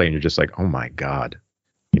across the plate, and you're just like, oh my God,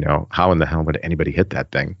 how in the hell would anybody hit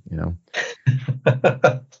that thing? No,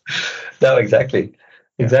 exactly.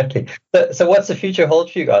 So what's the future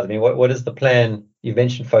hold for you guys? I mean, what is the plan? You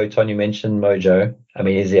mentioned Photon, you mentioned Mojo. I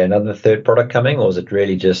mean, is there another third product coming, or is it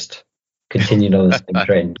really just continuing on the same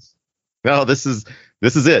trend? No, this is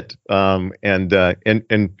it.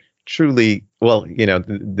 And truly, well,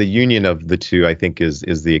 the union of the two, I think, is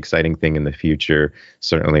the exciting thing in the future,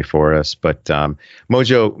 certainly for us. But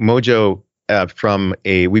Mojo,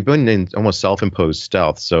 we've been in almost self-imposed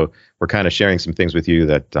stealth, so we're kind of sharing some things with you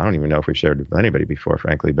that I don't even know if we've shared with anybody before,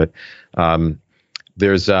 frankly. But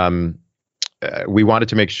we wanted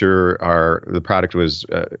to make sure the product was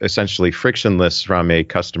essentially frictionless from a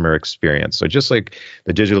customer experience. So just like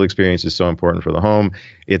the digital experience is so important for the home,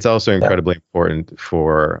 it's also incredibly important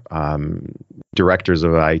for directors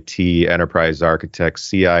of IT, enterprise architects,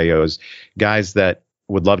 CIOs, guys that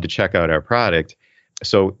would love to check out our product.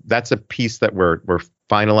 So that's a piece that we're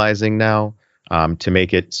finalizing now to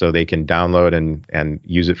make it so they can download and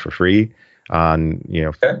use it for free on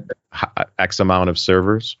X amount of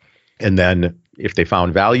servers. And then if they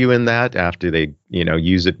found value in that after they,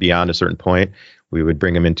 use it beyond a certain point, we would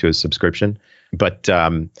bring them into a subscription. But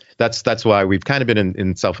that's why we've kind of been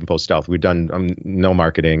in self-imposed stealth. We've done no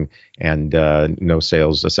marketing and no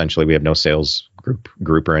sales. Essentially, we have no sales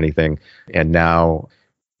group or anything. And now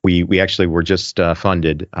we actually were just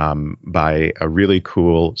funded by a really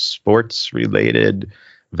cool sports-related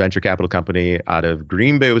venture capital company out of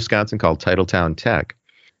Green Bay, Wisconsin called Titletown Tech.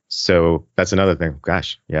 So that's another thing.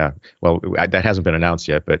 Gosh, yeah. Well, that hasn't been announced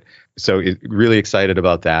yet, but so really excited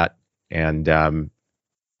about that. And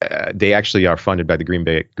they actually are funded by the Green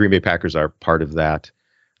Bay Packers are part of that.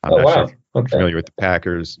 I'm not sure if you're familiar with the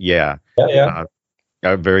Packers. Yeah.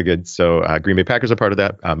 Very good. So Green Bay Packers are part of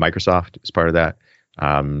that. Microsoft is part of that.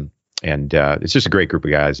 And it's just a great group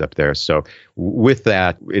of guys up there. So with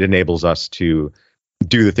that, it enables us to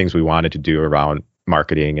do the things we wanted to do around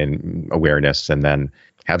marketing and awareness, and then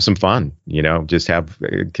have some fun, just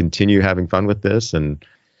continue having fun with this and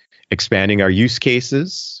expanding our use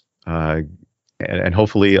cases. And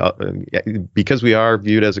hopefully, because we are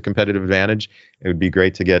viewed as a competitive advantage, it would be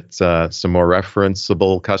great to get some more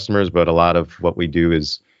referenceable customers. But a lot of what we do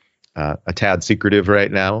is a tad secretive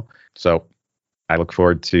right now. So I look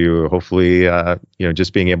forward to hopefully,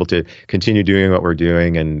 just being able to continue doing what we're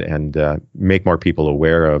doing and make more people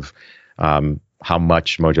aware of how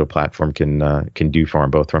much Mojo Platform can do for them,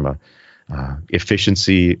 both from a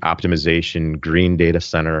efficiency, optimization, green data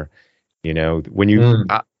center. When you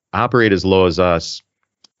operate as low as us,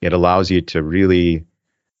 It allows you to really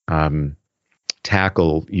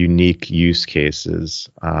tackle unique use cases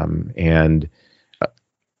and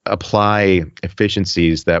apply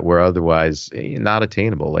efficiencies that were otherwise not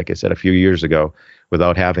attainable. Like I said, a few years ago,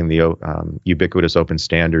 without having the ubiquitous open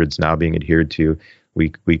standards now being adhered to, we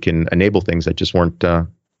can enable things that just weren't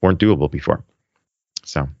doable before.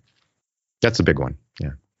 So that's a big one.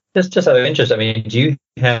 Yeah. Just out of interest, I mean, do you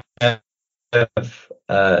have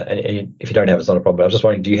and if you don't have, it's not a problem. I was just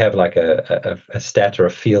wondering, do you have like a stat or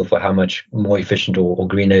a feel for how much more efficient or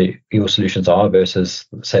greener your solutions are versus,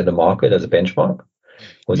 say, the market as a benchmark?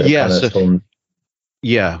 Or is it kind of still...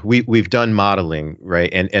 Yeah, we've done modeling,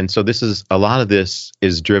 right? And so a lot of this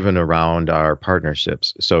is driven around our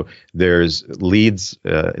partnerships. So there's leads,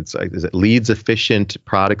 leads efficient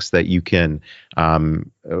products that you can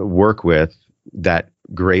work with that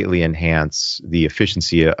greatly enhance the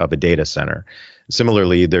efficiency of a data center.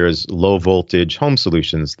 Similarly, there's low voltage home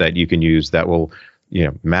solutions that you can use that will,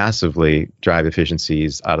 massively drive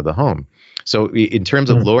efficiencies out of the home. So in terms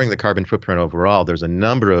of lowering the carbon footprint overall, there's a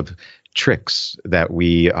number of tricks that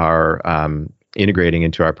we are integrating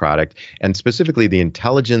into our product, and specifically the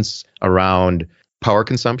intelligence around power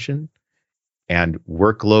consumption and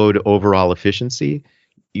workload overall efficiency.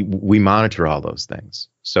 We monitor all those things.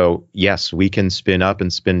 So yes, we can spin up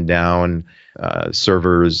and spin down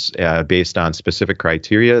servers based on specific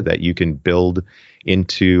criteria that you can build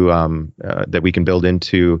into that we can build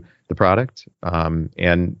into the product.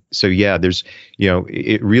 And so yeah, there's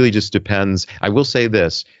it really just depends. I will say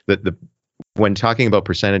this, that when talking about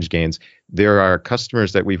percentage gains, there are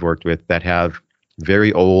customers that we've worked with that have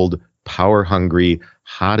very old, power hungry,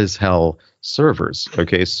 hot as hell servers.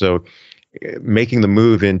 Okay, so making the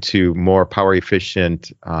move into more power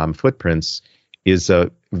efficient footprints is a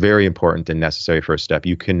very important and necessary first step.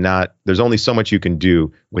 There's only so much you can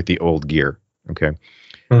do with the old gear. Okay.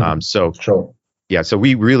 So sure. Yeah, so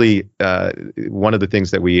we really, one of the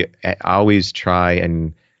things that we always try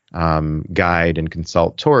and guide and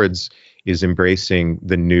consult towards is embracing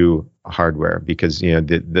the new hardware, because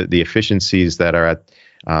the efficiencies that are at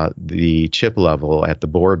the chip level, at the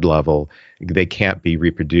board level, they can't be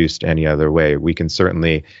reproduced any other way. We can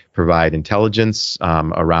certainly provide intelligence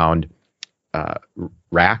around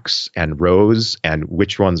racks and rows and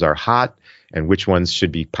which ones are hot and which ones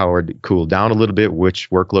should be cooled down a little bit, which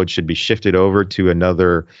workload should be shifted over to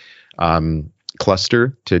another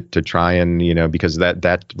cluster to try and, because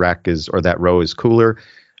that rack or that row is cooler.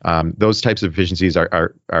 Those types of efficiencies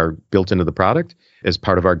are built into the product as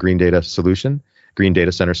part of our green data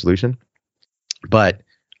center solution. But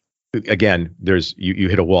again, you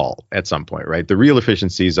hit a wall at some point, right? The real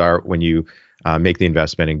efficiencies are when you make the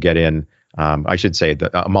investment and get in. I should say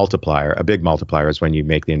that a big multiplier is when you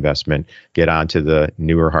make the investment, get onto the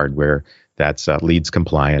newer hardware that's LEEDs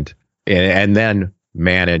compliant, and then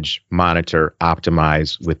manage, monitor,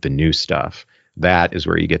 optimize with the new stuff. That is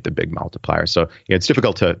where you get the big multiplier. So it's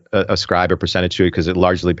difficult to ascribe a percentage to it because it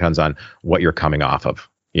largely depends on what you're coming off of.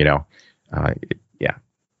 Yeah.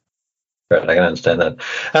 Right, I can understand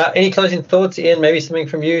that. Any closing thoughts, Ian? Maybe something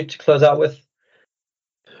from you to close out with?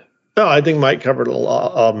 No, I think Mike covered a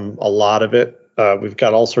lot of it. We've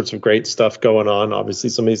got all sorts of great stuff going on. Obviously,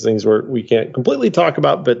 some of these things we can't completely talk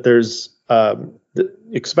about, but there's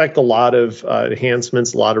expect a lot of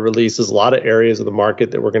enhancements, a lot of releases, a lot of areas of the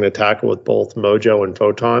market that we're going to tackle with both Mojo and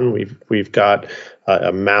Photon. We've got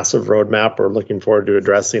a massive roadmap. We're looking forward to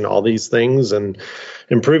addressing all these things and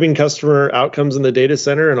improving customer outcomes in the data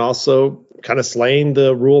center, and also kind of slaying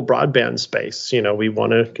the rural broadband space. We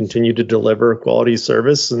want to continue to deliver quality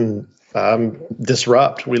service and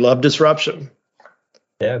disrupt. We love disruption.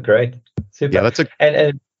 Yeah, great. Super. Yeah, that's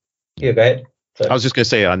and yeah, go ahead. Sorry. I was just going to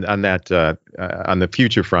say on that on the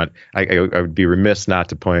future front, I would be remiss not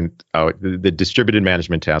to point out the Distributed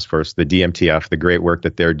Management Task Force, the DMTF, the great work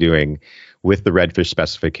that they're doing with the Redfish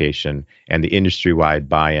specification and the industry-wide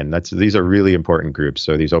buy-in. These are really important groups.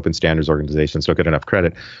 So these open standards organizations don't get enough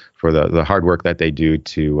credit for the hard work that they do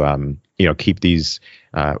to keep these.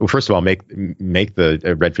 Well, first of all, make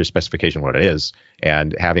the Redfish specification what it is,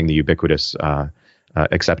 and having the ubiquitous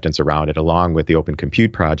acceptance around it, along with the Open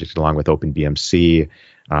Compute Project, along with Open BMC.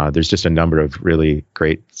 There's just a number of really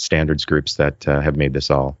great standards groups that have made this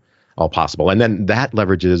all possible. And then that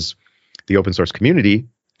leverages the open source community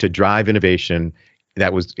to drive innovation.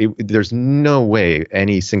 There's no way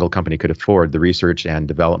any single company could afford the research and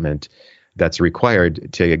development that's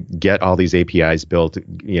required to get all these APIs built,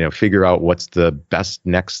 figure out what's the best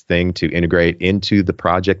next thing to integrate into the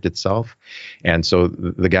project itself. And so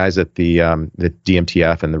the guys at the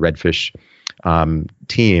DMTF and the Redfish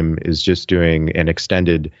team is just doing an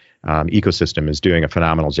extended ecosystem is doing a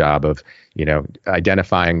phenomenal job of,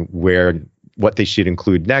 identifying what they should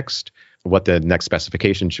include next, what the next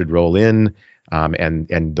specification should roll in,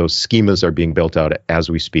 and those schemas are being built out as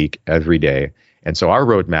we speak every day. And so our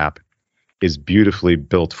roadmap is beautifully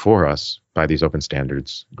built for us by these open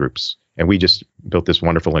standards groups. And we just built this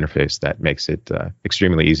wonderful interface that makes it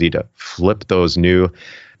extremely easy to flip those new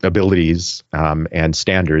abilities and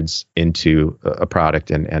standards into a product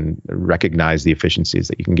and recognize the efficiencies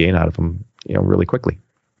that you can gain out of them, really quickly.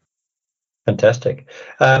 Fantastic.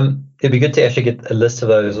 It'd be good to actually get a list of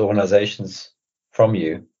those organizations from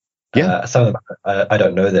you. Yeah. Some of them, I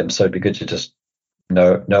don't know them, so it'd be good to just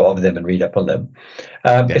know of them and read up on them.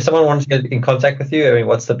 If someone wants to get in contact with you,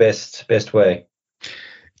 what's the best way?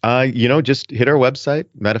 Just hit our website,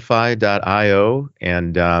 metify.io,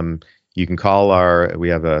 and you can call we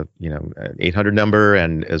have a 800 number,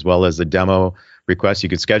 and as well as a demo request. You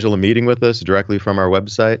can schedule a meeting with us directly from our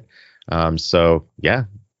website.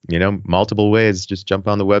 Multiple ways. Just jump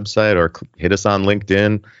on the website or hit us on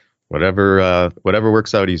LinkedIn. Whatever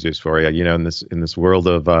works out easiest for you. In this world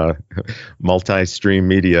of multi-stream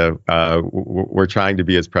media, we're trying to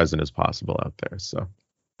be as present as possible out there. So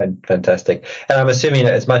fantastic. And I'm assuming,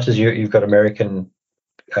 as much as you've got American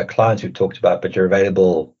clients we've talked about, but you're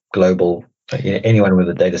available global. Anyone with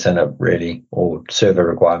a data center really or server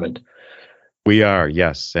requirement. We are,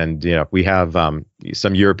 yes, and we have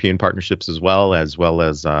some European partnerships as well as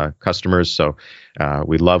customers. So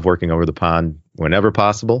we love working over the pond whenever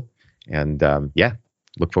possible. And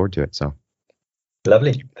look forward to it. So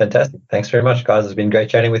lovely. Fantastic. Thanks very much, guys. It's been great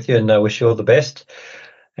chatting with you, and I wish you all the best.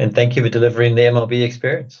 And thank you for delivering the MLB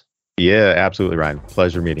experience. Yeah, absolutely, Ryan.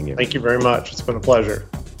 Pleasure meeting you. Thank you very much. It's been a pleasure.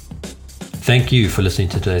 Thank you for listening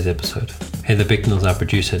to today's episode. Heather Bicknell is our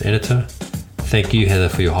producer and editor. Thank you, Heather,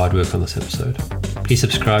 for your hard work on this episode. Please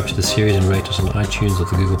subscribe to the series and rate us on iTunes or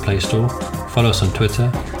the Google Play Store. Follow us on Twitter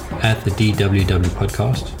 @the DWW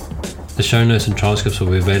Podcast. The show notes and transcripts will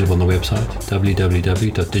be available on the website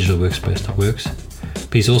www.digitalworkspace.works.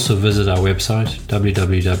 Please also visit our website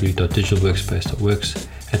www.digitalworkspace.works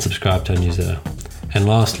and subscribe to our newsletter. And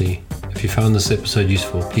lastly, if you found this episode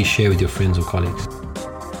useful, please share with your friends or colleagues.